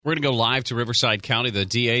We're going to go live to Riverside County. The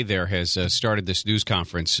DA there has started this news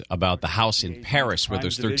conference about the house in Perris where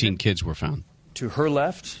those 13 kids were found. To her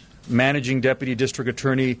left, Managing Deputy District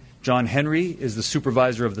Attorney John Henry is the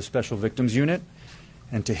supervisor of the Special Victims Unit.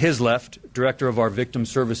 And to his left, Director of our Victim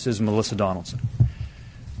Services, Melissa Donaldson.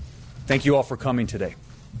 Thank you all for coming today.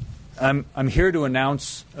 I'm here to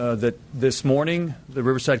announce that this morning the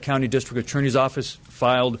Riverside County District Attorney's Office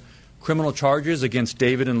filed criminal charges against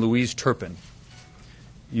David and Louise Turpin.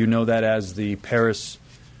 You know that as the Perris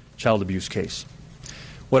child abuse case.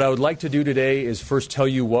 What I would like to do today is first tell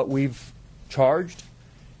you what we've charged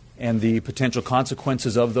and the potential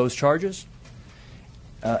consequences of those charges,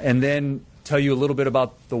 and then tell you a little bit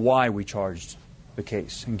about the why we charged the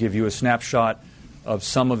case and give you a snapshot of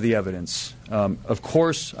some of the evidence. Of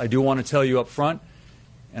course, I do want to tell you up front,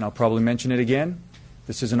 and I'll probably mention it again,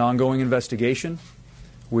 this is an ongoing investigation.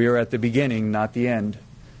 We are at the beginning, not the end.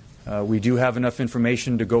 We do have enough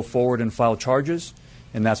information to go forward and file charges,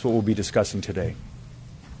 and that's what we'll be discussing today.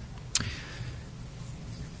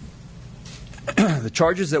 The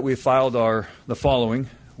charges that we filed are the following.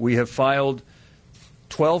 We have filed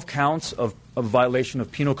 12 counts of violation of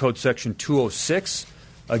Penal Code Section 206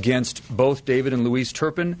 against both David and Louise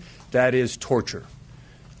Turpin. That is torture.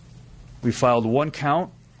 We filed 1 count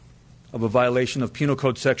of a violation of Penal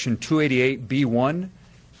Code Section 288B1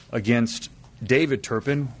 against David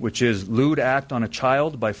Turpin, which is lewd act on a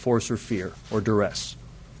child by force or fear or duress.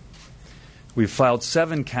 We've filed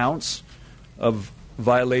 7 counts of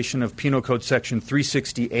violation of Penal Code Section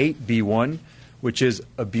 368B1, which is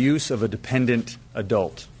abuse of a dependent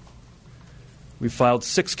adult. We filed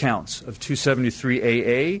 6 counts of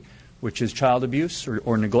 273AA, which is child abuse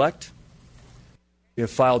or neglect. We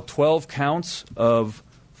have filed 12 counts of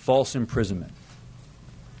false imprisonment.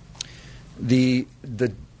 The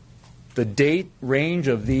date range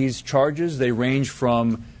of these charges, they range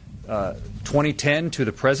from 2010 to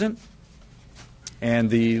the present. And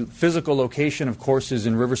the physical location, of course, is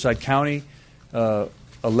in Riverside County,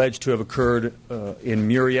 alleged to have occurred in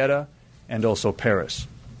Murrieta and also Perris.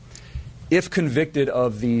 If convicted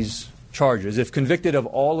of these charges, if convicted of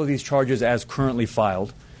all of these charges as currently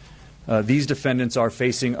filed, these defendants are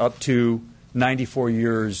facing up to 94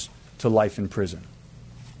 years to life in prison.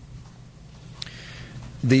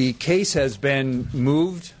 The case has been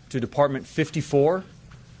moved to Department 54 of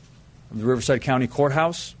the Riverside County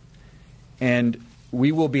Courthouse, and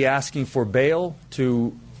we will be asking for bail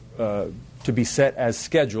to be set as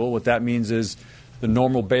scheduled. What that means is the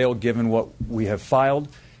normal bail given what we have filed,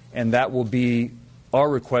 and that will be our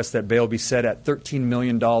request that bail be set at $13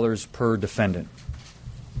 million per defendant.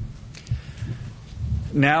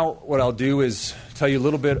 Now what I'll do is tell you a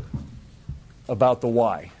little bit about the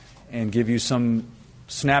why and give you some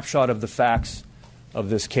snapshot of the facts of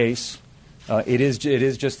this case. It is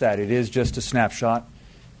just that. It is just a snapshot.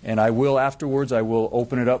 And I will afterwards, I will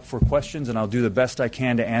open it up for questions, and I'll do the best I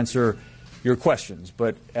can to answer your questions.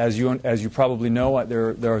 But as you probably know,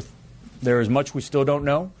 there is much we still don't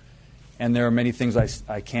know, and there are many things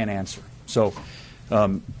I can't answer. So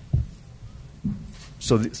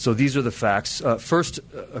these are the facts. First,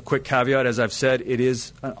 a quick caveat. As I've said, it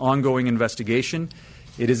is an ongoing investigation.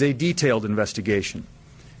 It is a detailed investigation.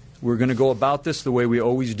 We're going to go about this the way we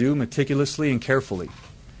always do, meticulously and carefully.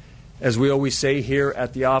 As we always say here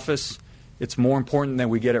at the office, it's more important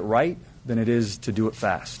that we get it right than it is to do it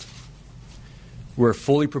fast. We're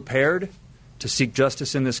fully prepared to seek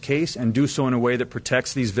justice in this case and do so in a way that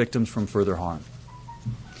protects these victims from further harm.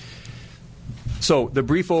 So, the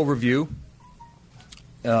brief overview.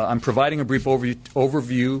 I'm providing a brief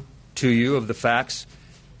overview to you of the facts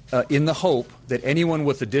in the hope that anyone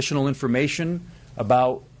with additional information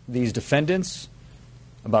about these defendants,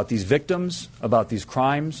 about these victims, about these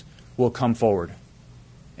crimes, will come forward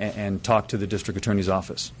and talk to the District Attorney's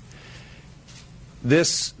Office.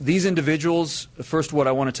 These individuals, first what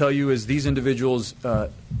I want to tell you is these individuals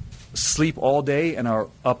sleep all day and are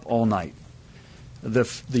up all night.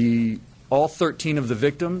 All 13 of the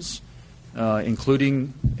victims,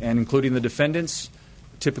 including the defendants,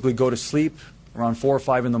 typically go to sleep around 4 or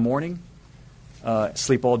 5 in the morning,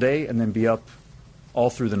 sleep all day, and then be up all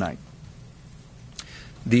through the night.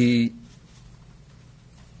 The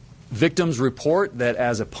victims report that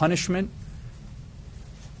as a punishment,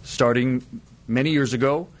 starting many years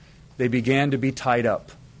ago, they began to be tied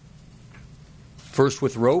up. First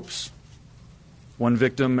with ropes. One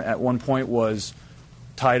victim at one point was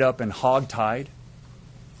tied up and hog-tied.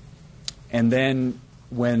 And then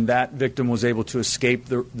when that victim was able to escape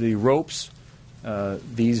the ropes,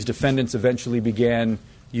 these defendants eventually began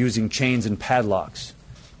using chains and padlocks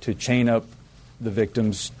to chain up the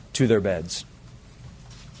victims to their beds.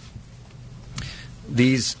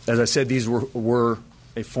 These, as I said, these were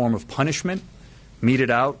a form of punishment meted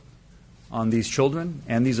out on these children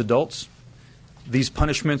and these adults. These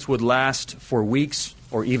punishments would last for weeks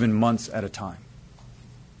or even months at a time.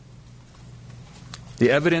 The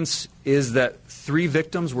evidence is that 3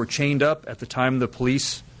 victims were chained up at the time the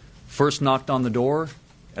police first knocked on the door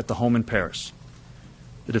at the home in Perris.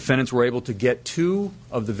 The defendants were able to get 2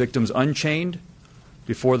 of the victims unchained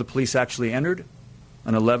before the police actually entered.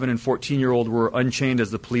 An 11 and 14-year-old were unchained as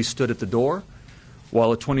the police stood at the door,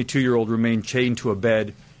 while a 22-year-old remained chained to a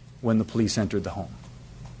bed when the police entered the home.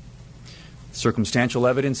 Circumstantial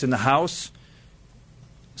evidence in the house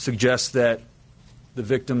suggests that the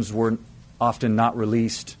victims were often not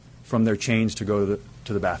released from their chains to go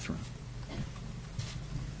to the bathroom.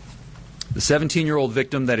 The 17-year-old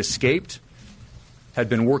victim that escaped had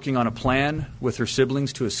been working on a plan with her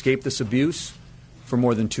siblings to escape this abuse for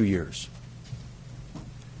more than 2 years.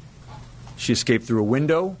 She escaped through a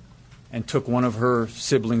window and took one of her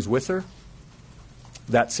siblings with her.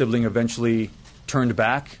 That sibling eventually turned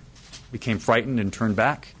back, became frightened and turned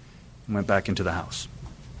back, and went back into the house.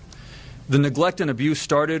 The neglect and abuse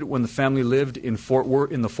started when the family lived in the Fort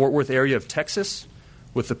Worth area of Texas,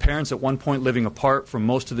 with the parents at one point living apart from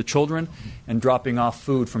most of the children and dropping off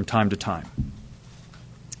food from time to time.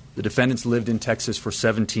 The defendants lived in Texas for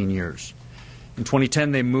 17 years. In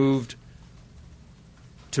 2010, they moved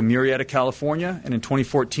to Murrieta, California, and in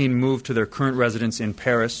 2014 moved to their current residence in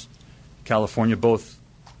Perris, California, both,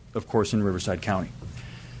 of course, in Riverside County.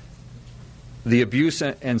 The abuse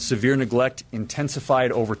and severe neglect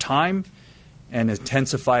intensified over time and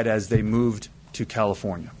intensified as they moved to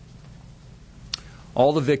California.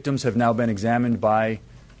 All the victims have now been examined by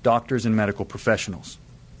doctors and medical professionals.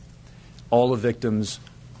 All the victims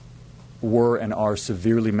were and are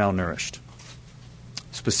severely malnourished.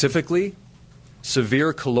 Specifically,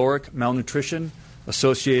 severe caloric malnutrition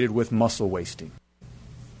associated with muscle wasting.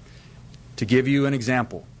 To give you an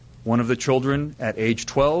example, one of the children at age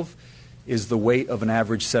 12 is the weight of an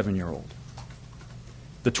average 7-year-old.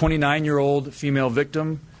 The 29-year-old female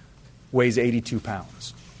victim weighs 82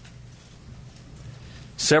 pounds.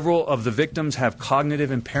 Several of the victims have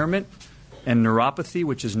cognitive impairment and neuropathy,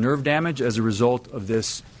 which is nerve damage as a result of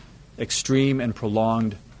this extreme and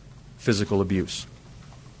prolonged physical abuse.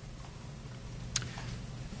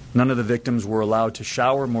 None of the victims were allowed to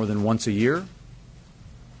shower more than once a year.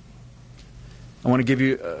 I want to give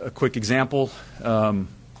you a quick example.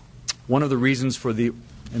 One of the reasons for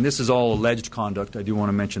and this is all alleged conduct, I do want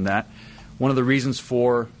to mention that. One of the reasons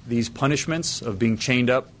for these punishments of being chained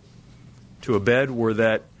up to a bed were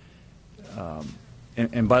that,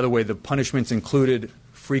 and by the way, the punishments included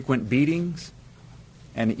frequent beatings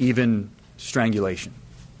and even strangulation.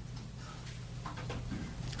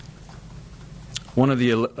 One of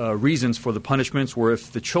the reasons for the punishments were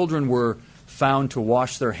if the children were found to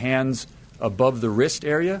wash their hands above the wrist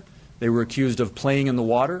area, they were accused of playing in the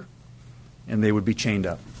water, and they would be chained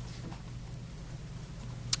up.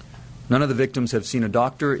 None of the victims have seen a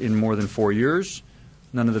doctor in more than 4 years.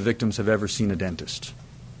 None of the victims have ever seen a dentist.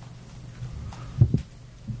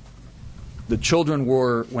 The children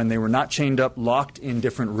were, when they were not chained up, locked in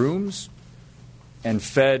different rooms and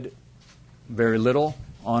fed very little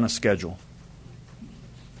on a schedule.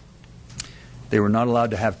 They were not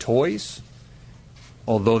allowed to have toys,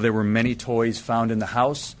 although there were many toys found in the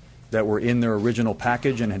house that were in their original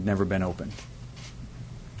package and had never been opened.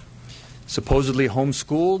 Supposedly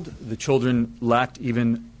homeschooled, the children lack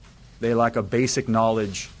a basic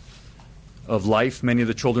knowledge of life. Many of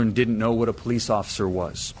the children didn't know what a police officer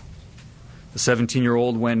was. The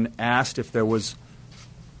 17-year-old, when asked if there was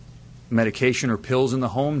medication or pills in the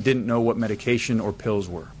home, didn't know what medication or pills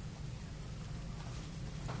were.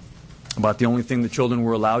 About the only thing the children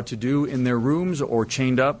were allowed to do in their rooms or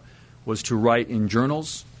chained up was to write in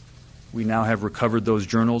journals. We now have recovered those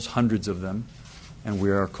journals, hundreds of them, and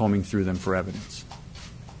we are combing through them for evidence.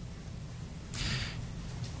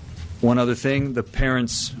 One other thing, the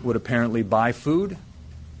parents would apparently buy food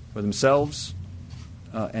for themselves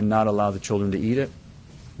and not allow the children to eat it.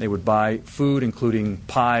 They would buy food, including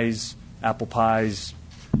pies, apple pies,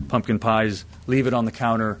 pumpkin pies, leave it on the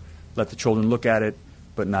counter, let the children look at it,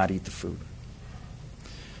 but not eat the food.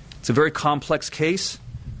 It's a very complex case.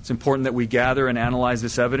 It's important that we gather and analyze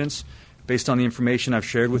this evidence. Based on the information I've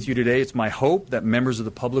shared with you today, it's my hope that members of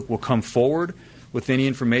the public will come forward with any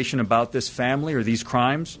information about this family or these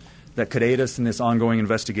crimes that could aid us in this ongoing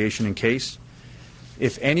investigation and case.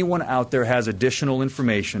 If anyone out there has additional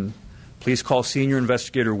information, please call Senior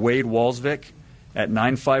Investigator Wade Walsvik at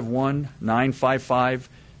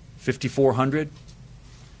 951-955-5400.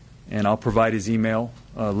 and I'll provide his email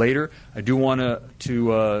later. I do want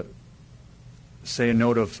to say a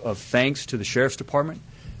note of thanks to the Sheriff's Department.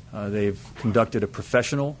 They've conducted a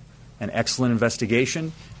professional and excellent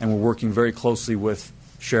investigation, and we're working very closely with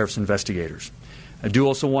sheriff's investigators. I do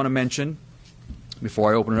also want to mention,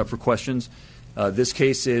 before I open it up for questions, this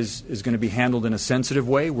case is going to be handled in a sensitive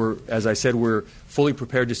way. As I said, we're fully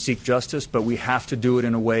prepared to seek justice, but we have to do it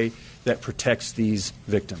in a way that protects these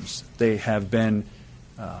victims. They have been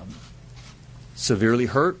severely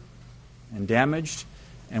hurt and damaged,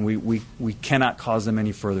 and we cannot cause them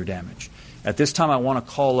any further damage. At this time, I want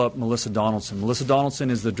to call up Melissa Donaldson. Melissa Donaldson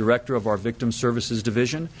is the director of our Victim Services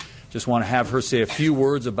Division. Just want to have her say a few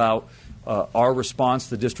words about our response,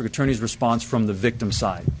 the district attorney's response from the victim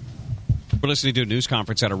side. We're listening to a news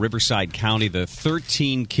conference out of Riverside County. The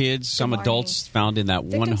 13 kids, some adults found in that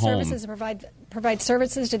one home. Victim Services provide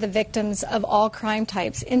services to the victims of all crime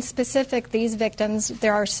types. In specific, these victims,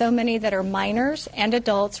 there are so many that are minors and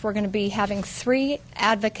adults. We're going to be having 3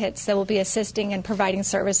 advocates that will be assisting and providing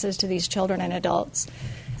services to these children and adults.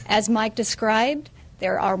 As Mike described,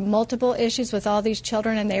 there are multiple issues with all these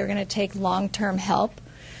children, and they are going to take long-term help.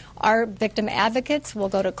 Our victim advocates will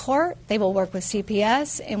go to court, they will work with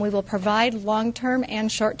CPS, and we will provide long-term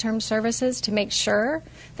and short-term services to make sure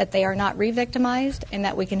that they are not re-victimized and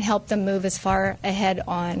that we can help them move as far ahead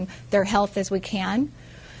on their health as we can.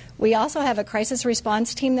 We also have a crisis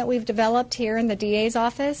response team that we've developed here in the DA's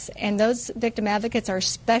office, and those victim advocates are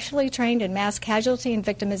specially trained in mass casualty and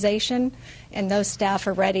victimization, and those staff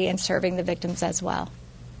are ready and serving the victims as well.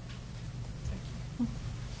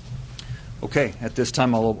 Okay, at this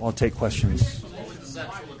time I'll take questions.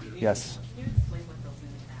 Yes.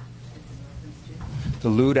 The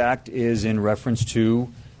lewd act is in reference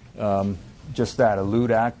to just that, a lewd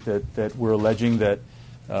act that we're alleging that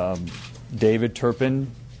David Turpin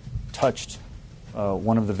touched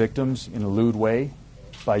one of the victims in a lewd way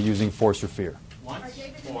by using force or fear. Once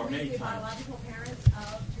or many times? Biological parents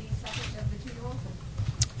of the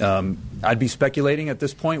 2-year-old? I'd be speculating at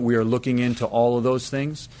this point. We are looking into all of those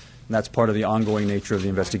things. And that's part of the ongoing nature of the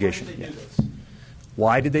investigation.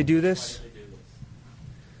 Why did they do this? Why did they do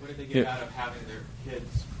this? What did they get out of having their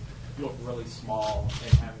kids look really small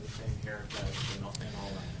and having the same haircuts and all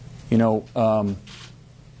that? You know,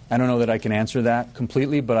 I don't know that I can answer that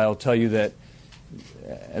completely, but I'll tell you that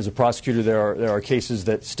as a prosecutor, there are cases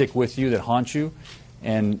that stick with you, that haunt you,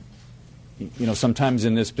 and you know, sometimes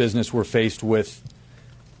in this business we're faced with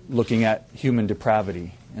looking at human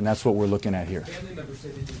depravity. And that's what we're looking at here. Family members say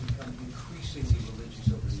that they become increasingly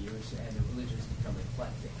religious over the years, and the religion has become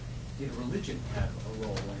eclectic. Did religion have a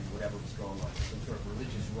role in whatever was going on? Some sort of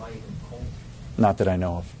religious rite and cult? Not that I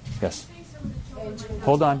know of. Yes.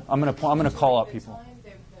 Hold on. I'm going to call out people.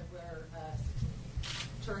 There were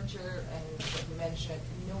torture and what you mentioned.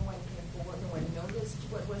 No one noticed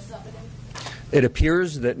what was happening. It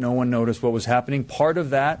appears that no one noticed what was happening. Part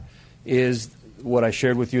of that is what I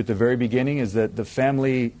shared with you at the very beginning, is that the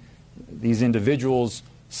family, these individuals,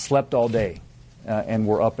 slept all day and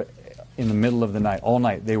were up in the middle of the night, all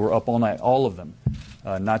night. They were up all night, all of them,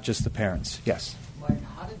 not just the parents. Yes? Mike,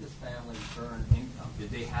 how did this family earn income? Did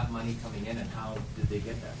they have money coming in, and how did they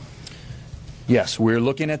get that money? Yes, we're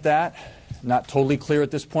looking at that. Not totally clear at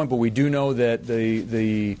this point, but we do know that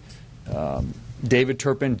the David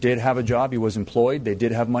Turpin did have a job. He was employed. They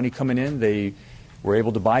did have money coming in. They were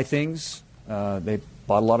able to buy things. They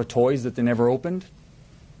bought a lot of toys that they never opened.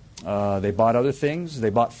 They bought other things. They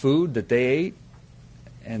bought food that they ate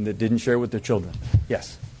and that didn't share with their children.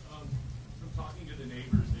 Yes? From talking to the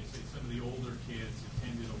neighbors, they say some of the older kids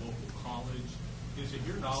attended a local college. Is it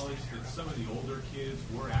your knowledge that some of the older kids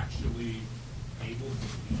were actually able to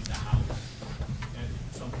leave the house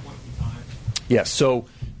at some point in time? Yes. So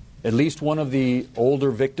at least one of the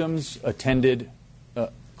older victims attended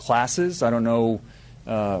classes. I don't know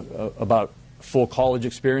about full college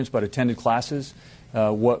experience, but attended classes.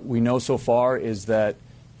 What we know so far is that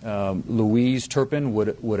Louise Turpin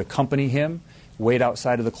would accompany him, wait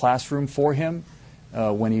outside of the classroom for him.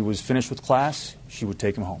 When he was finished with class, she would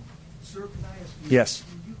take him home. Sir, can I ask you, yes.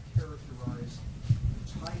 Can you characterize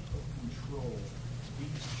the type of control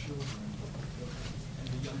these children and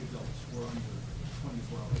the young adults were under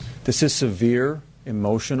 24 hours? This is severe,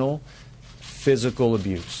 emotional, physical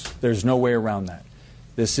abuse. There's no way around that.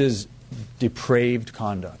 This is depraved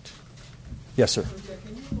conduct. Yes, sir. So, yeah,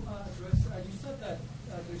 can you address, you said that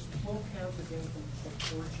there's 12 counts against them for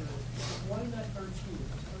torture. Why not 13?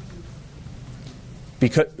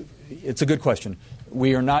 Because it's a good question.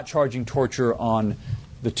 We are not charging torture on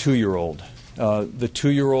the 2-year-old. The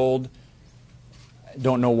 2-year-old,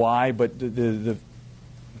 don't know why, but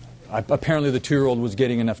apparently the 2-year-old was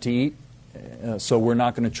getting enough to eat, so we're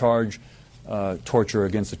not going to charge torture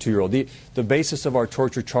against the 2-year-old. The basis of our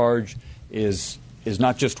torture charge is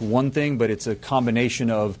not just one thing, but it's a combination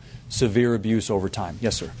of severe abuse over time.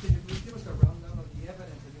 Yes, sir. Can you please give us a rundown of the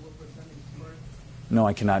evidence that you will present in court? No,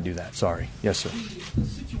 I cannot do that. Sorry. Yes, sir. The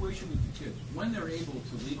situation with the kids, when they're able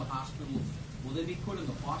to leave a hospital, will they be put in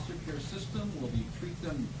the foster care system? Will you treat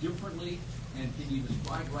them differently? And can you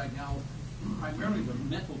describe right now primarily their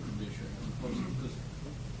mental condition as opposed to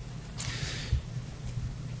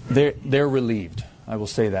physical? They're relieved. I will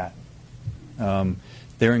say that.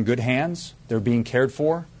 They're in good hands. They're being cared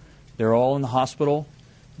for. They're all in the hospital.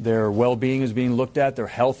 Their well-being is being looked at. Their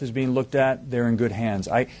health is being looked at. They're in good hands.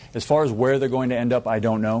 As far as where they're going to end up, I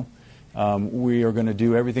don't know. We are going to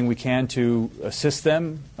do everything we can to assist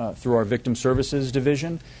them through our Victim Services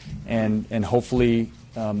Division, and hopefully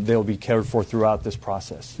they'll be cared for throughout this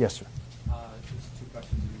process. Yes, sir. Just 2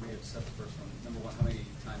 questions. You may have said the first one. Number one, how many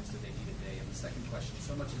times did they eat a day? And the second question,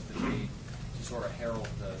 so much as the day to sort of herald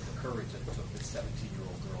the courage that it took this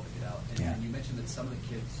 17-year-old girl to get out. And you mentioned that some of the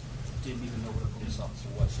kids didn't even know what a police officer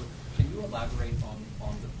was. So can you elaborate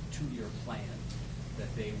on the 2-year plan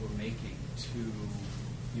that they were making to,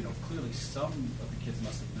 clearly some of the kids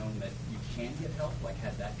must have known that you can get help, like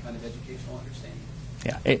had that kind of educational understanding?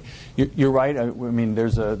 Yeah, you're right. I mean,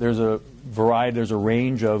 there's a variety, there's a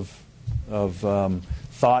range of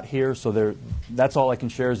thought here. So that's all I can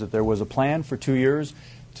share is that there was a plan for 2 years.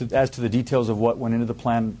 As to the details of what went into the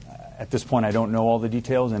plan, at this point I don't know all the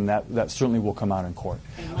details, and that certainly will come out in court.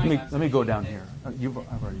 Let me go down here.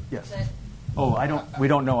 I've already yes. Oh, we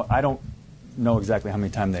don't know. I don't know exactly how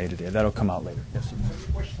many times they ate a day. That'll come out later. Yes, sir.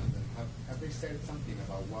 Question then. Have they said something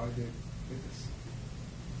about why they did this?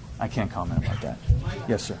 I can't comment about that.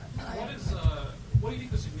 Yes, sir. What do you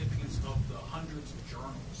think the significance of the hundreds of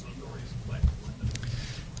journals that you already collected?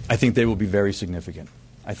 I think they will be very significant.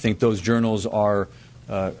 I think those journals are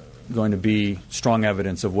going to be strong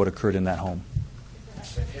evidence of what occurred in that home.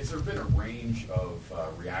 Has there been a range of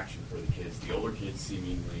reaction for the kids? The older kids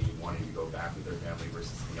seemingly wanting to go back with their family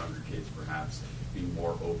versus the younger kids perhaps being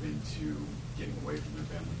more open to getting away from their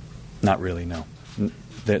family? Not really, no.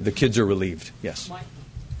 The kids are relieved, yes. Mike,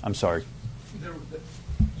 I'm sorry.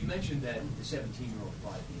 you mentioned that the 17-year-old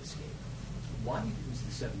plotted the escape. Why do you think it was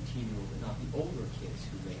the 17-year-old and not the older kids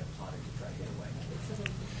who may have plotted to try to get away?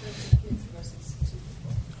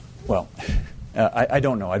 Well, I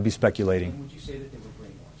don't know. I'd be speculating. And would you say that they were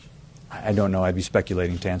brainwashed? I don't know. I'd be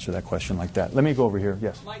speculating to answer that question like that. Let me go over here.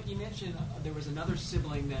 Yes. Mike, you mentioned there was another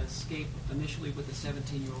sibling that escaped initially with the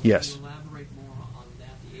 17-year-old. Yes. Can you elaborate more on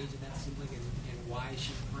that, the age of that sibling, and why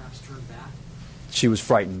she perhaps turned back? She was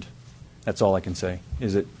frightened. That's all I can say.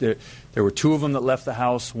 Is that there were two of them that left the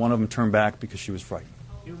house. One of them turned back because she was frightened.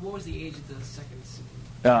 And what was the age of the second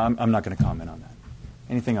sibling? I'm not going to comment on that.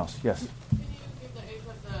 Anything else? Yes. Can you give the age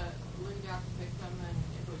of the lewd act victim and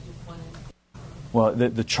if it was just one in?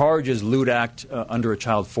 Well, the charge is lewd act under a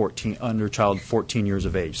child 14 years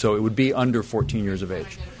of age. So it would be under 14 years of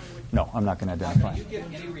age. No, I'm not going to identify. Did you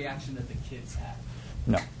get any reaction that the kids had?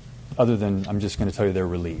 No. Other than I'm just going to tell you they're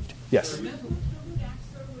relieved. Yes. Was this a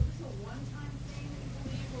one-time thing,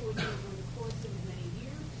 you believe, or was it over the course of many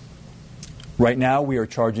years? Right now we are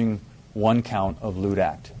charging one count of lewd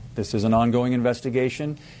act. This is an ongoing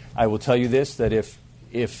investigation. I will tell you this, that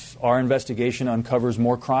if our investigation uncovers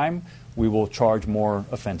more crime, we will charge more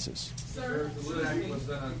offenses. Sir, the lewd act was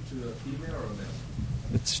done to a female or a male?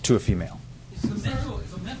 It's to a female. Is the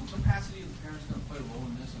mental capacity of the parents going to play a role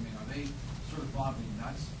in this? I mean, are they sort of broadly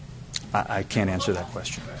nuts? I can't answer that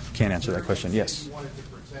question. Can't answer that question. Yes. If you wanted to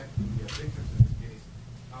protect the victims in this case,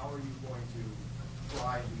 how are you going to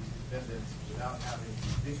try these defendants without having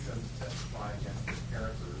the victims testify against their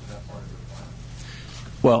parents, or is that part of your plan?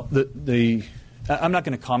 Well, I'm not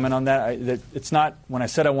going to comment on that. It's not, when I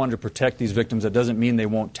said I wanted to protect these victims, that doesn't mean they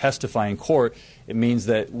won't testify in court. It means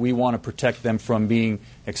that we want to protect them from being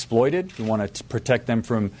exploited. We want to protect them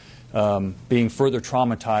from being further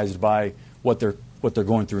traumatized by what they're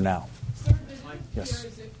going through now. Yes.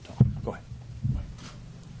 Go ahead.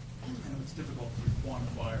 I know it's difficult to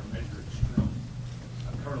quantify or measure extremely.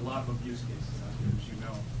 I've heard a lot of abuse cases out here, as you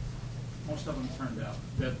know. Most of them turned out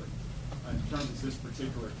deadly. In terms of this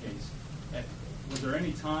particular case, was there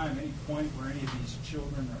any time, any point where any of these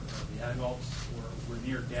children or the adults were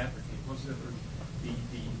near death? Or was it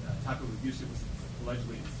the type of abuse that was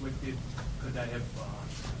allegedly inflicted? Could that have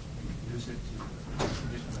induced it to a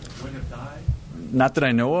condition that it would have died? Not that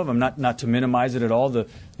I know of. I'm not to minimize it at all. The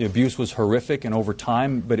abuse was horrific and over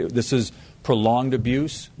time, but this is prolonged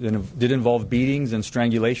abuse. It did involve beatings and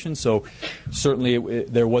strangulation, so certainly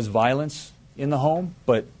there was violence in the home,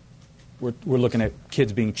 but we're looking at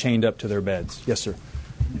kids being chained up to their beds. Yes, sir.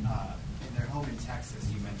 In their home in Texas,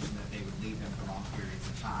 you mentioned that they would leave them for long periods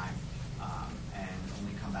of time and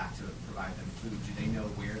only come back to provide them food. Do they know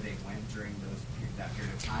where they went during that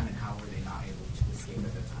period of time, and how were they not able to escape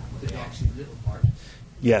at the time? Did they actually live apart?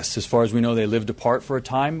 Yes, as far as we know, they lived apart for a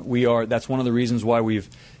time. That's one of the reasons why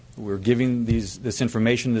we're giving this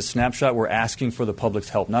information, this snapshot. We're asking for the public's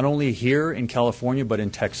help, not only here in California, but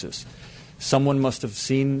in Texas. Someone must have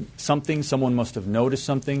seen something. Someone must have noticed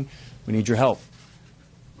something. We need your help.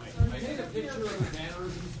 So you paint a picture of the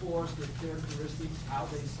mannerisms for us, their characteristics, how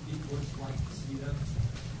they speak, what it's like to see them?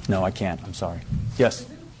 No, I can't. I'm sorry. Yes?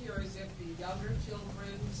 Does it appear as if the younger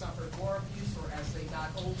children suffered more abuse, or as they got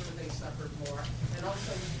older they suffered more? And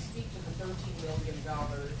also, you speak to the $13 million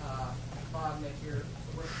bond that you're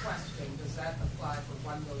requesting. Does that apply for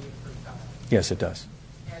 $1 million per child? Yes, it does.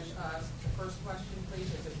 And the first question, please,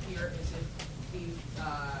 does it appear as if the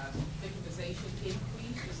victimization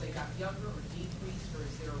increased as they got younger, or decreased, or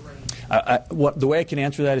is there a range? The way I can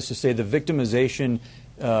answer that is to say the victimization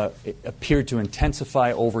appeared to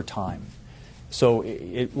intensify over time. So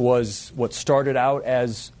it was what started out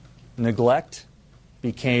as neglect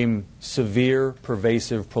became severe,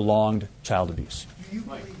 pervasive, prolonged child abuse. Do you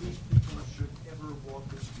believe these people should ever walk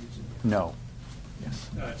the streets again? No. Yes.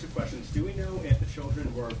 Two questions. Do we know if the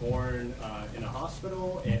children were born in a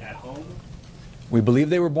hospital, at home? We believe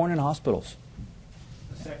they were born in hospitals.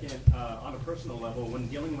 Second, on a personal level, when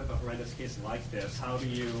dealing with a horrendous case like this, how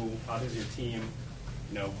does your team,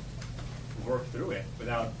 work through it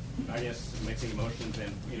without, I guess, mixing emotions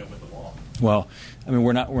and with the law? Well, I mean,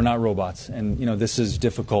 we're not robots, and this is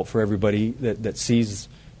difficult for everybody that sees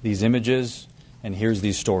these images and hears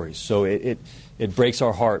these stories. So it breaks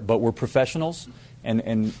our heart, but we're professionals,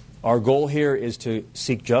 and our goal here is to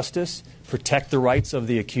seek justice, protect the rights of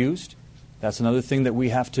the accused. That's another thing that we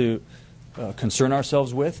have to concern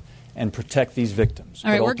ourselves with, and protect these victims.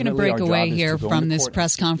 All right, we're going to break away here from this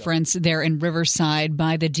press conference there in Riverside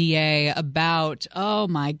by the DA about, oh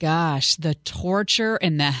my gosh, the torture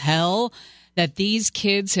and the hell that these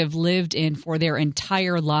kids have lived in for their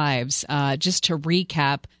entire lives. Just to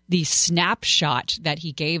recap, the snapshot that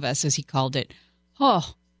he gave us, as he called it,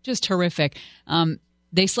 just horrific.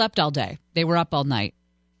 They slept all day. They were up all night.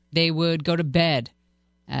 They would go to bed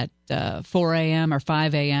at 4 a.m. or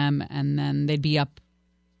 5 a.m., and then they'd be up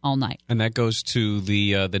all night. And that goes to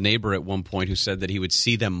the neighbor at one point who said that he would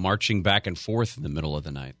see them marching back and forth in the middle of the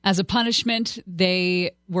night. As a punishment, they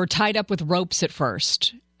were tied up with ropes at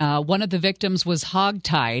first. One of the victims was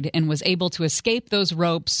hogtied and was able to escape those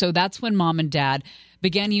ropes, so that's when Mom and Dad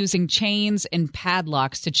began using chains and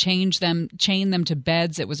padlocks to chain them to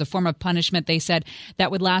beds. It was a form of punishment, they said, that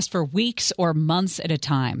would last for weeks or months at a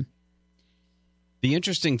time. The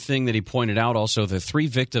interesting thing that he pointed out also, the three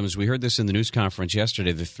victims, we heard this in the news conference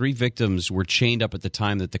yesterday, the three victims were chained up at the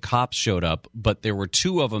time that the cops showed up, but there were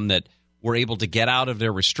two of them that were able to get out of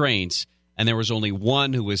their restraints, and there was only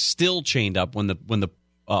one who was still chained up when the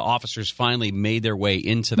officers finally made their way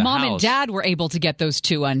into the house. Mom and Dad were able to get those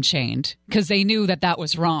two unchained because they knew that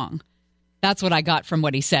was wrong. That's what I got from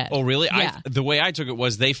what he said. Oh, really? Yeah. The way I took it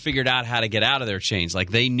was they figured out how to get out of their chains.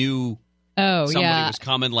 Like they knew somebody was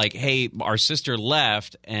coming, like, hey, our sister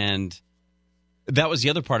left, and that was the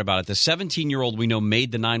other part about it. The 17-year-old we know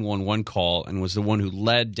made the 911 call and was the one who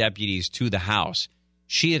led deputies to the house.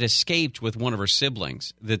 She had escaped with one of her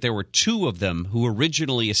siblings, that there were two of them who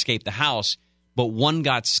originally escaped the house, but one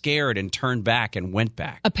got scared and turned back and went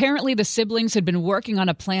back. Apparently, the siblings had been working on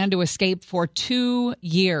a plan to escape for 2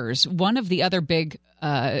 years. One of the other big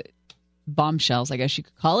bombshells, I guess you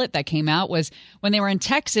could call it, that came out was when they were in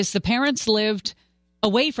Texas, the parents lived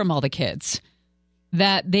away from all the kids,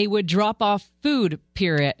 that they would drop off food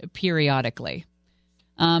periodically.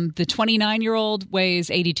 The 29-year-old weighs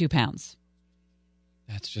 82 pounds.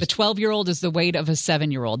 That's just... The 12-year-old is the weight of a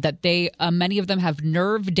 7-year-old. That many of them have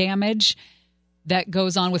nerve damage that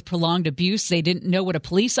goes on with prolonged abuse. They didn't know what a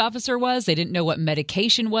police officer was. They didn't know what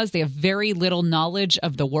medication was. They have very little knowledge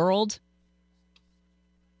of the world.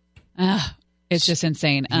 It's just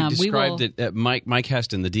insane. He described it, Mike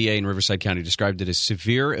Heston, the DA in Riverside County, described it as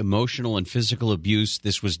severe emotional and physical abuse.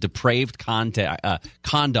 This was depraved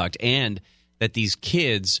conduct, and that these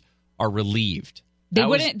kids are relieved. They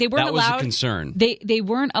weren't that allowed. Was a concern. They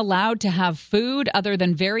weren't allowed to have food other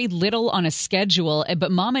than very little on a schedule. But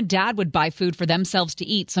Mom and Dad would buy food for themselves to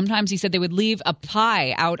eat. Sometimes he said they would leave a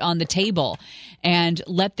pie out on the table and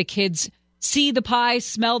let the kids see the pie,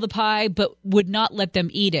 smell the pie, but would not let them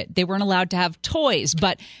eat it. They weren't allowed to have toys,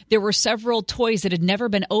 but there were several toys that had never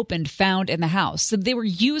been opened found in the house. So they were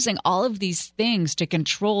using all of these things to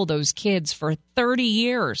control those kids for 30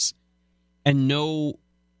 years. And no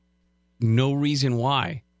reason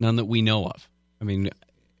why. None that we know of. I mean...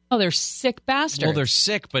 Oh, they're sick bastards. Well, they're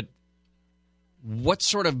sick, but what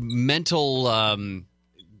sort of mental...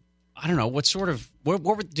 I don't know. What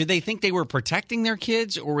did they think they were protecting their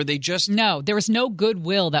kids, or were they just... No, there was no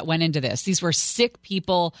goodwill that went into this. These were sick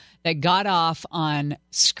people that got off on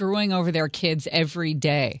screwing over their kids every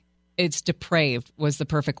day. It's depraved was the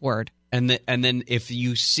perfect word. And then if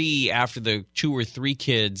you see after the 2 or 3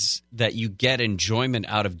 kids that you get enjoyment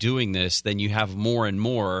out of doing this, then you have more and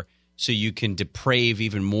more, so you can deprave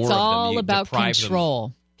even more of them. It's all about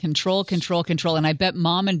control. Control. And I bet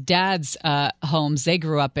mom and dad's homes they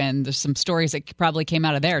grew up in, there's some stories that probably came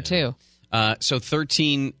out of there, too. So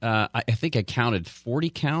 13, I think I counted 40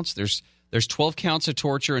 counts. There's 12 counts of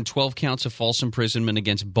torture and 12 counts of false imprisonment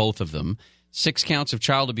against both of them. 6 counts of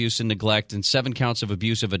child abuse and neglect, and 7 counts of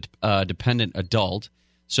abuse of a dependent adult.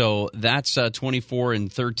 So that's 24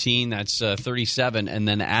 and 13. That's 37. And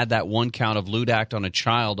then add that 1 count of lewd act on a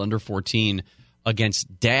child under 14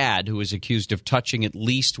 against dad, who is accused of touching at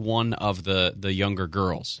least one of the younger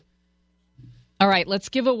girls. All right, let's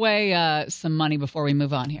give away some money before we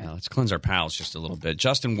move on here. Let's cleanse our pals just a little bit.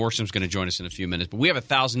 Justin Worsham's going to join us in a few minutes, but we have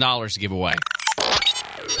 $1,000 to give away.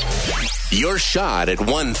 Your shot at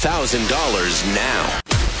 $1,000 now.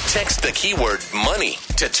 Text the keyword money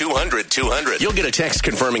to 200-200. You'll get a text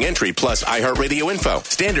confirming entry plus iHeartRadio info.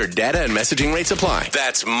 Standard data and messaging rates apply.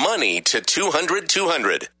 That's money to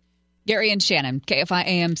 200-200. Gary and Shannon, KFI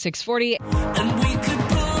AM 640. And we could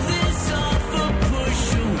pull this off or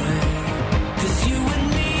push away, 'cause you and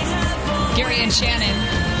me have Gary and Shannon.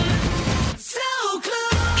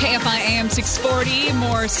 KFI AM 640,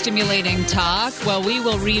 more stimulating talk. Well, we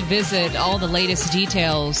will revisit all the latest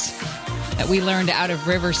details that we learned out of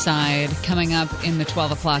Riverside coming up in the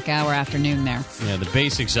 12 o'clock hour afternoon there. Yeah, the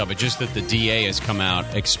basics of it, just that the DA has come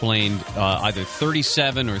out, explained either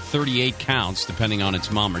 37 or 38 counts, depending on its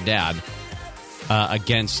mom or dad,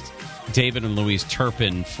 against David and Louise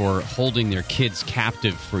Turpin for holding their kids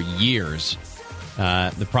captive for years.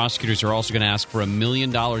 The prosecutors are also going to ask for $1 million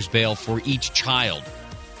bail for each child.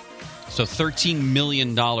 So $13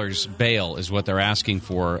 million bail is what they're asking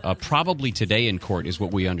for. Probably today in court is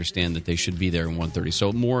what we understand that they should be there in 1:30.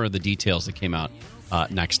 So more of the details that came out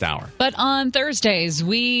next hour. But on Thursdays,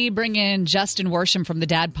 we bring in Justin Worsham from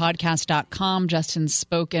thedadpodcast.com. Justin's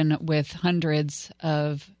spoken with hundreds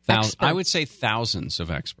of experts. I would say thousands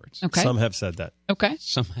of experts. Okay. Some have said that. Okay.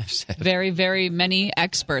 Some have said very, very many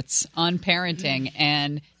experts on parenting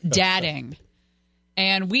and dadding.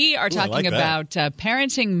 And we are talking about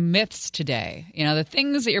parenting myths today. You know, the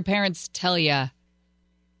things that your parents tell you.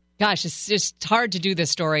 Gosh, it's just hard to do this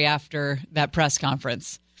story after that press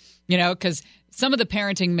conference. You know, because some of the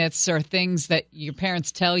parenting myths are things that your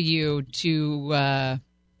parents tell you to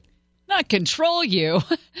not control you,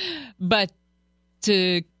 but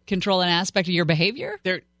to control an aspect of your behavior.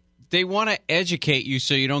 They want to educate you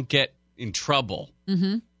so you don't get in trouble.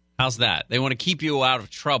 Mm-hmm. How's that? They want to keep you out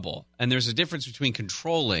of trouble. And there's a difference between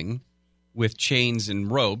controlling with chains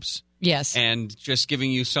and ropes. Yes. And just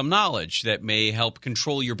giving you some knowledge that may help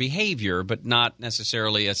control your behavior, but not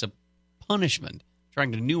necessarily as a punishment.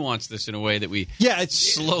 Trying to nuance this in a way that we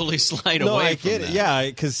slowly slide away from that. Yeah,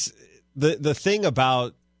 because the thing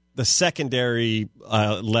about the secondary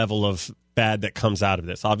level of bad that comes out of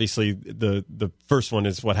this, obviously the first one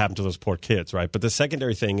is what happened to those poor kids, right? But the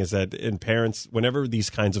secondary thing is that in parents, whenever these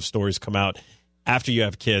kinds of stories come out after you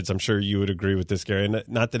have kids, I'm sure you would agree with this, Gary, and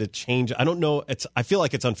not that it changed. I don't know. I feel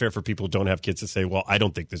like it's unfair for people who don't have kids to say, well, I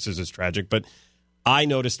don't think this is as tragic, but I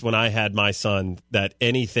noticed when I had my son that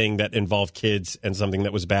anything that involved kids and something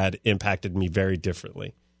that was bad impacted me very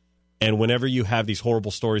differently. And whenever you have these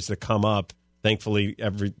horrible stories that come up, thankfully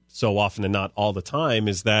every so often and not all the time,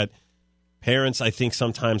 is that parents, I think,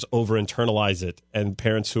 sometimes over-internalize it, and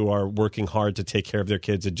parents who are working hard to take care of their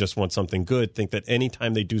kids and just want something good think that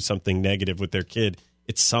anytime they do something negative with their kid,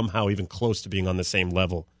 it's somehow even close to being on the same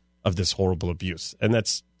level of this horrible abuse. And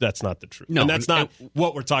that's not the truth. No, and that's not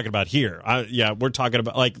what we're talking about here. We're talking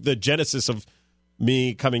about, like, the genesis of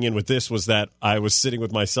me coming in with this was that I was sitting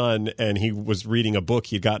with my son, and he was reading a book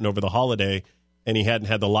he'd gotten over the holiday, and he hadn't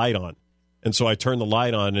had the light on. And so I turned the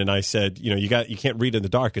light on and I said, you can't read in the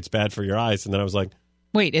dark. It's bad for your eyes. And then I was like,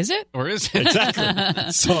 wait, is it? Or is it?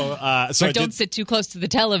 Exactly. So don't sit too close to the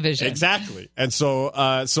television. Exactly. And so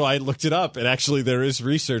I looked it up, and actually there is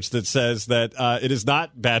research that says that it is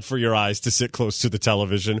not bad for your eyes to sit close to the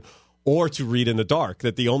television or to read in the dark.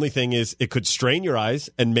 That the only thing is it could strain your eyes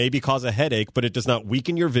and maybe cause a headache, but it does not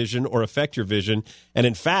weaken your vision or affect your vision. And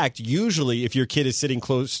in fact, usually if your kid is sitting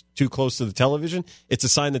too close to the television, it's a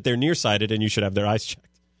sign that they're nearsighted and you should have their eyes checked.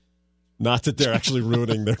 Not that they're actually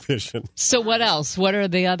ruining their vision. So what else? What are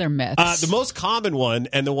the other myths? The most common one,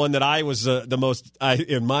 and the one that I was the most,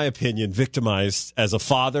 in my opinion, victimized as a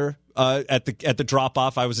father at the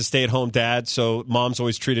drop-off. I was a stay-at-home dad, so moms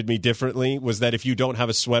always treated me differently, was that if you don't have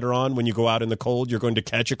a sweater on when you go out in the cold, you're going to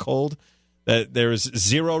catch a cold. That there is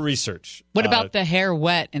zero research. What about the hair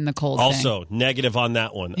wet in the cold Also, negative on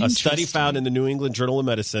that one. A study found in the New England Journal of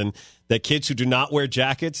Medicine that kids who do not wear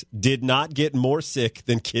jackets did not get more sick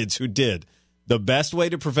than kids who did. The best way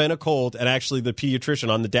to prevent a cold, and actually the pediatrician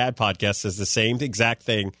on the Dad podcast says the same exact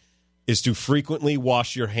thing, is to frequently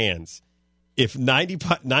wash your hands. If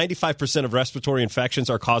 95% of respiratory infections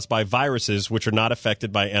are caused by viruses, which are not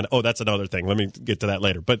affected by... that's another thing. Let me get to that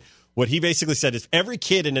later. But what he basically said is every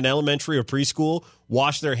kid in an elementary or preschool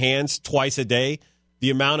wash their hands twice a day,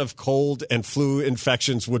 the amount of cold and flu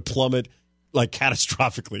infections would plummet like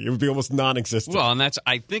catastrophically. It would be almost non-existent. Well, and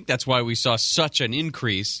I think that's why we saw such an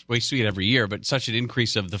increase. We see it every year, but such an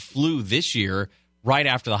increase of the flu this year right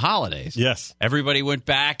after the holidays. Yes. Everybody went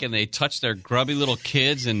back and they touched their grubby little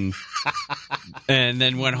kids and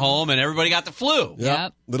then went home and everybody got the flu.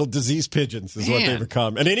 Yep. Little disease pigeons is what they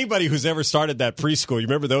become. And anybody who's ever started that preschool, you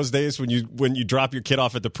remember those days when you drop your kid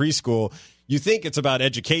off at the preschool, you think it's about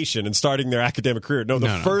education and starting their academic career. No,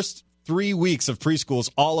 the first 3 weeks of preschool is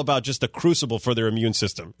all about just a crucible for their immune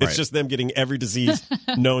system. It's just them getting every disease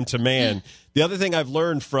known to man. The other thing I've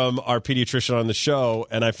learned from our pediatrician on the show,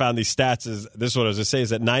 and I found these stats, is this is what I was going to say, is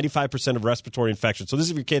that 95% of respiratory infections, so this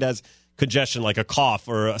is if your kid has congestion like a cough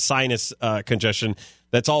or a sinus congestion,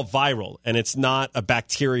 that's all viral, and it's not a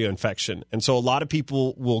bacteria infection. And so a lot of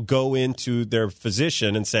people will go into their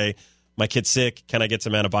physician and say, my kid's sick, can I get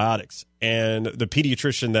some antibiotics? And the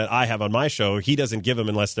pediatrician that I have on my show, he doesn't give them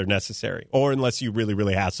unless they're necessary or unless you really,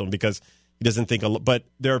 really hassle them because he doesn't think. But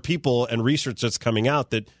there are people and research that's coming out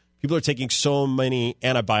that people are taking so many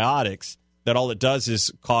antibiotics that all it does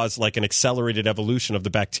is cause like an accelerated evolution of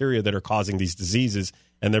the bacteria that are causing these diseases,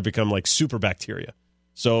 and they become like super bacteria.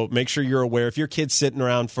 So make sure you're aware. If your kid's sitting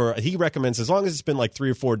around he recommends as long as it's been like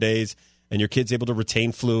 3 or 4 days and your kid's able to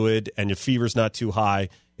retain fluid and your fever's not too high,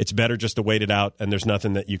 it's better just to wait it out, and there's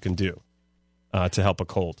nothing that you can do to help a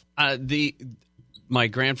cold. My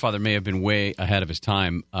grandfather may have been way ahead of his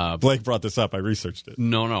time. Blake brought this up. I researched it.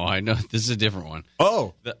 No, I know. This is a different one.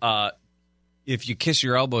 Oh. If you kiss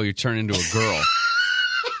your elbow, you turn into a girl.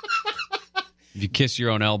 If you kiss your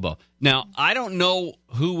own elbow. Now, I don't know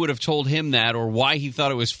who would have told him that or why he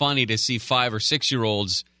thought it was funny to see 5 or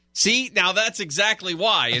 6-year-olds. See, now that's exactly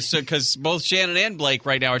why. It's because both Shannon and Blake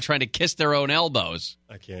right now are trying to kiss their own elbows.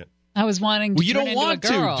 I can't. I was wanting to you turn don't into want a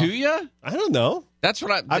girl. to, do you? I don't know. That's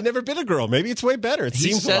what I've never been a girl. Maybe it's way better. It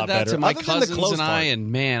seems a lot better. He said that to my Other than the cousins clothes and part.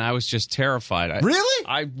 and man, I was just terrified. Really?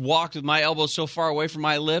 I walked with my elbow so far away from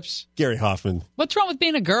my lips. Gary Hoffman. What's wrong with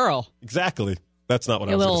being a girl? Exactly. That's not what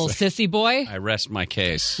You I was little going to say. sissy boy. I rest my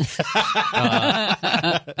case. What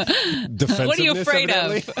are you afraid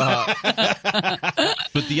of?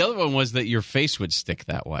 But the other one was that your face would stick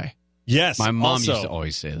that way. Yes. My mom also, used to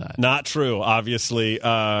always say that. Not true, obviously.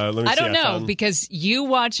 Let me I see. don't know because you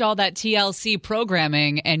watch all that TLC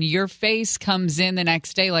programming and your face comes in the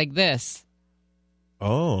next day like this.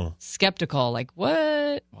 Oh. Skeptical. Like, what?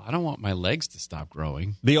 Well, I don't want my legs to stop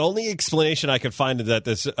growing. The only explanation I could find is that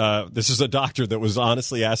this is a doctor that was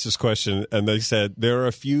honestly asked this question, and they said there are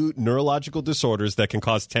a few neurological disorders that can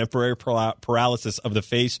cause temporary paralysis of the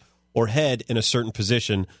face or head in a certain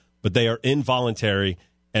position, but they are involuntary,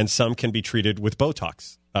 and some can be treated with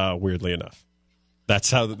Botox, weirdly enough. That's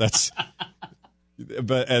how that's...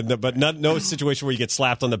 But no situation where you get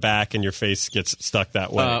slapped on the back and your face gets stuck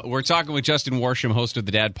that way. We're talking with Justin Worsham, host of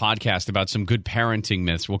the Dad Podcast, about some good parenting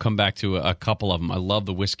myths. We'll come back to a couple of them. I love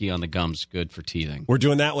the whiskey on the gums, good for teething. We're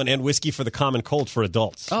doing that one, and whiskey for the common cold for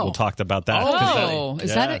adults. Oh. We'll talk about that. Oh,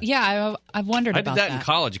 is that it? Yeah, I've wondered I about did that in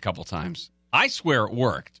college a couple times. I swear it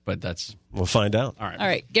worked, but that's... We'll find out. All right. All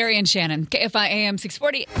right, Gary and Shannon, KFI AM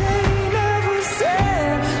 640.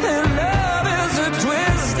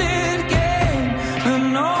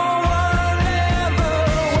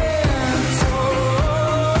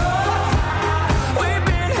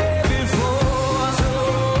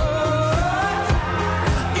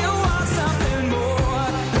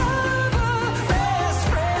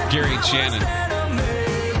 Gary and Shannon.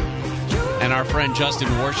 And our friend Justin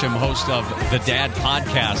Worsham, host of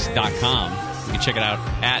thedadpodcast.com. You can check it out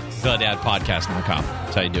at thedadpodcast.com.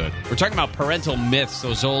 That's how you do it. We're talking about parental myths,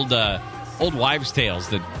 those old wives' tales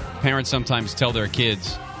that parents sometimes tell their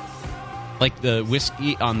kids. Like the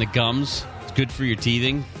whiskey on the gums. It's good for your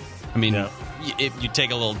teething. I mean, if you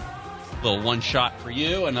take a little one shot for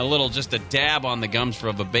you and just a dab on the gums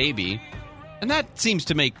of a baby, And that seems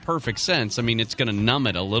to make perfect sense. I mean, it's going to numb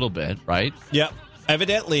it a little bit, right? Yep.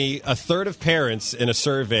 Evidently, a third of parents in a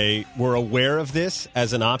survey were aware of this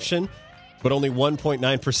as an option, but only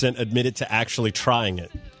 1.9% admitted to actually trying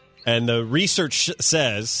it. And the research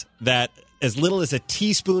says that as little as a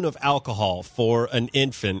teaspoon of alcohol for an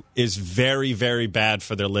infant is very, very bad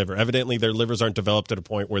for their liver. Evidently, their livers aren't developed at a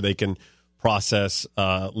point where they can process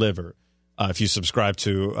liver. If you subscribe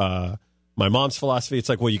to my mom's philosophy, it's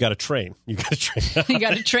like, well, you got to train. You got to train. You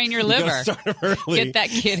got to train your liver. Get that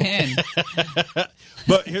kid in.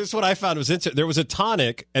 But here's what I found was interesting. There was a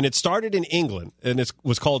tonic, and it started in England, and it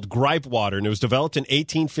was called Gripe Water, and it was developed in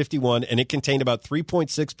 1851, and it contained about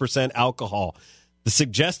 3.6% alcohol. The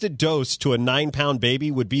suggested dose to a 9-pound baby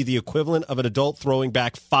would be the equivalent of an adult throwing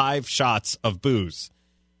back 5 shots of booze.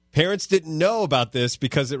 Parents didn't know about this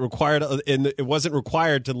because it wasn't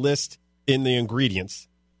required to list in the ingredients.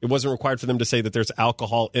 It wasn't required for them to say that there's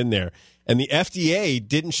alcohol in there. And the FDA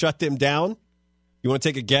didn't shut them down. You want to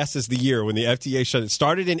take a guess as the year when the FDA shut it?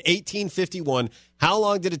 Started in 1851. How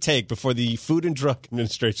long did it take before the Food and Drug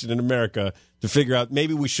Administration in America to figure out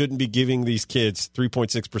maybe we shouldn't be giving these kids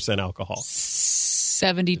 3.6% alcohol?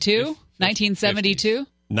 1972?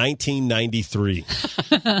 1993.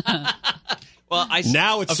 Well,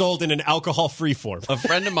 now it's sold in an alcohol-free form. A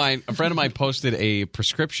friend of mine posted a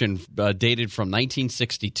prescription dated from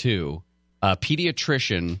 1962. A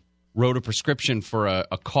pediatrician wrote a prescription for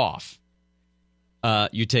a cough.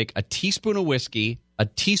 You take a teaspoon of whiskey, a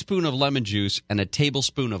teaspoon of lemon juice, and a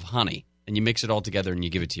tablespoon of honey, and you mix it all together and you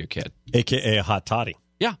give it to your kid. AKA a hot toddy.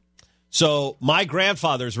 Yeah. So my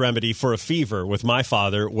grandfather's remedy for a fever with my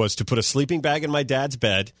father was to put a sleeping bag in my dad's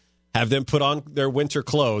bed, have them put on their winter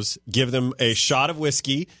clothes, give them a shot of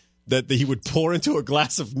whiskey that he would pour into a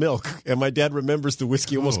glass of milk. And my dad remembers the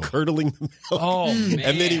whiskey almost curdling the milk. Oh, man.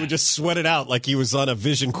 And then he would just sweat it out like he was on a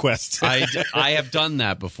vision quest. I have done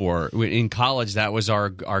that before. In college, that was our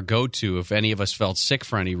go-to. If any of us felt sick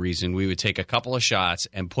for any reason, we would take a couple of shots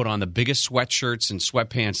and put on the biggest sweatshirts and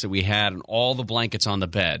sweatpants that we had and all the blankets on the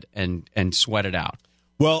bed and sweat it out.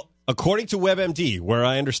 Well, according to WebMD, where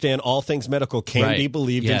I understand all things medical can be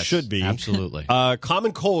believed and should be. Absolutely.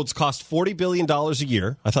 Common colds cost $40 billion a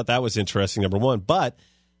year. I thought that was interesting, number one. But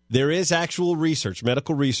there is actual research,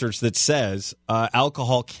 medical research, that says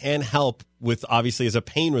alcohol can help with, obviously, as a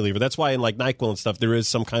pain reliever. That's why in like NyQuil and stuff, there is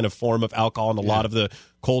some kind of form of alcohol in a lot of the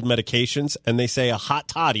cold medications. And they say a hot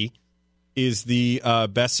toddy is the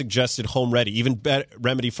best suggested home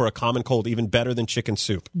remedy for a common cold, even better than chicken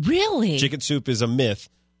soup. Really? Chicken soup is a myth.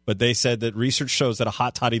 But they said that research shows that a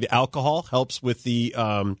hot toddy, the alcohol, helps with the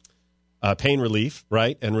pain relief,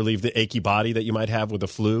 right? And relieve the achy body that you might have with the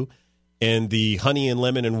flu. And the honey and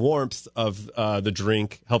lemon and warmth of the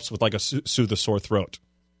drink helps with like soothe the sore throat.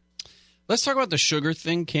 Let's talk about the sugar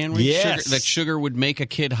thing, can we? Yes. That sugar would make a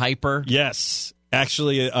kid hyper? Yes.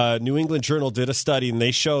 Actually, New England Journal did a study, and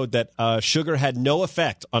they showed that sugar had no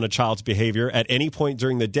effect on a child's behavior at any point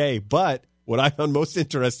during the day. But what I found most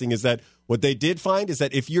interesting is that what they did find is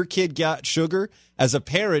that if your kid got sugar, as a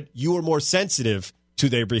parent, you were more sensitive to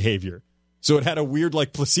their behavior. So it had a weird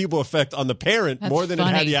like placebo effect on the parent more than it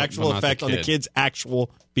had the actual effect on the kid's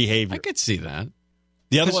actual behavior. I could see that.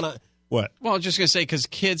 The other one, what? Well, I was just going to say, because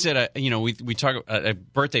kids at we talk a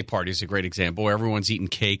birthday party is a great example where everyone's eating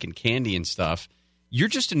cake and candy and stuff. You're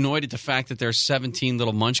just annoyed at the fact that there's 17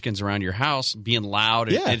 little munchkins around your house being loud.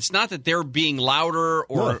 And it's not that they're being louder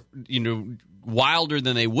or wilder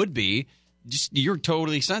than they would be. Just you're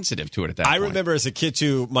totally sensitive to it at that point. I remember as a kid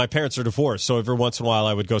too, my parents are divorced, so every once in a while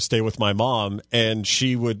I would go stay with my mom, and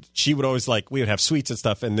she would always we would have sweets and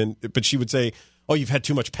stuff, but she would say, "Oh, you've had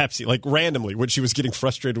too much Pepsi," like randomly when she was getting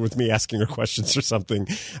frustrated with me asking her questions or something.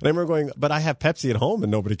 And I remember going, "But I have Pepsi at home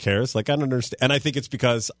and nobody cares." Like I don't understand. And I think it's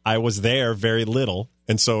because I was there very little,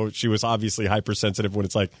 and so she was obviously hypersensitive when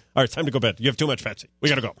it's like, "All right, time to go to bed. You have too much Pepsi. We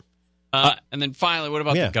got to go." And then finally, what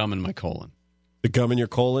about the gum in my colon? The gum in your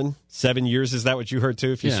colon? 7 years, is that what you heard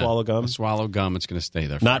too? If you swallow gum? Swallow gum, it's going to stay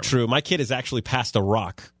there forever. Not true. My kid has actually passed a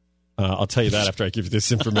rock. I'll tell you that after I give you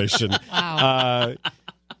this information. Wow.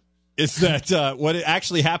 Is that what it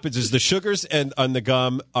actually happens is the sugars on the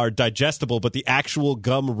gum are digestible, but the actual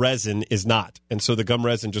gum resin is not. And so the gum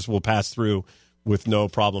resin just will pass through with no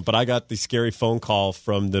problem. But I got the scary phone call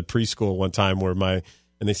from the preschool one time and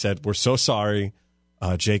they said, "We're so sorry.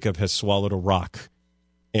 Jacob has swallowed a rock."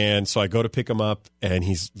 And so I go to pick him up, and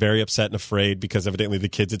he's very upset and afraid because evidently the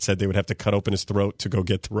kids had said they would have to cut open his throat to go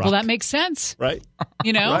get the rock. Well, that makes sense. Right?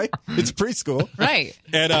 You know? Right? It's preschool. Right.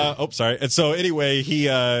 And, sorry. And so anyway,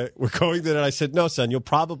 we're going there, and I said, "No, son, you'll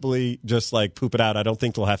probably just, poop it out. I don't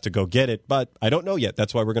think we'll have to go get it, but I don't know yet.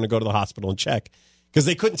 That's why we're going to go to the hospital and check." Because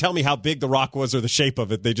they couldn't tell me how big the rock was or the shape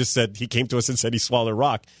of it. They just said, he came to us and said he swallowed a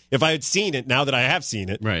rock. If I had seen it, now that I have seen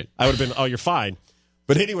it, right, I would have been, oh, you're fine.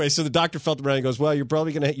 But anyway, so the doctor felt around and goes, well, you're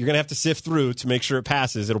probably going to have to sift through to make sure it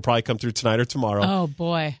passes. It'll probably come through tonight or tomorrow. Oh,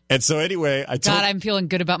 boy. And so anyway, I told... God, I'm feeling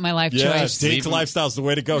good about my life choice. Date to lifestyle is the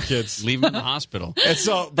way to go, kids. Leave them in the hospital. And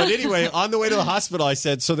so, but anyway, on the way to the hospital, I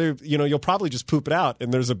said, so there, you'll probably just poop it out.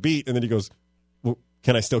 And there's a beat. And then he goes, well,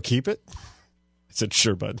 can I still keep it? I said,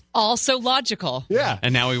 sure, bud. Also logical. Yeah.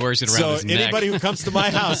 And now he wears it around his neck. So anybody who comes to my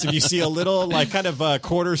house, if you see a little, kind of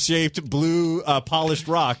quarter-shaped blue polished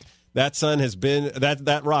rock,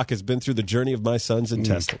 that rock has been through the journey of my son's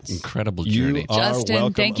intestines. Incredible journey. Justin,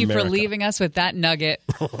 welcome, thank you America. for leaving us with that nugget.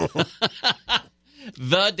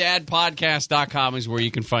 TheDadPodcast.com is where you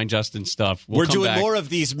can find Justin's stuff. We're doing more of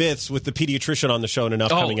these myths with the pediatrician on the show in an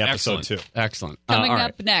upcoming episode, too. Excellent. Coming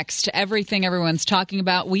up next, everything everyone's talking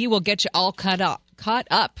about, we will get you all caught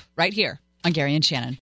up right here on Gary and Shannon.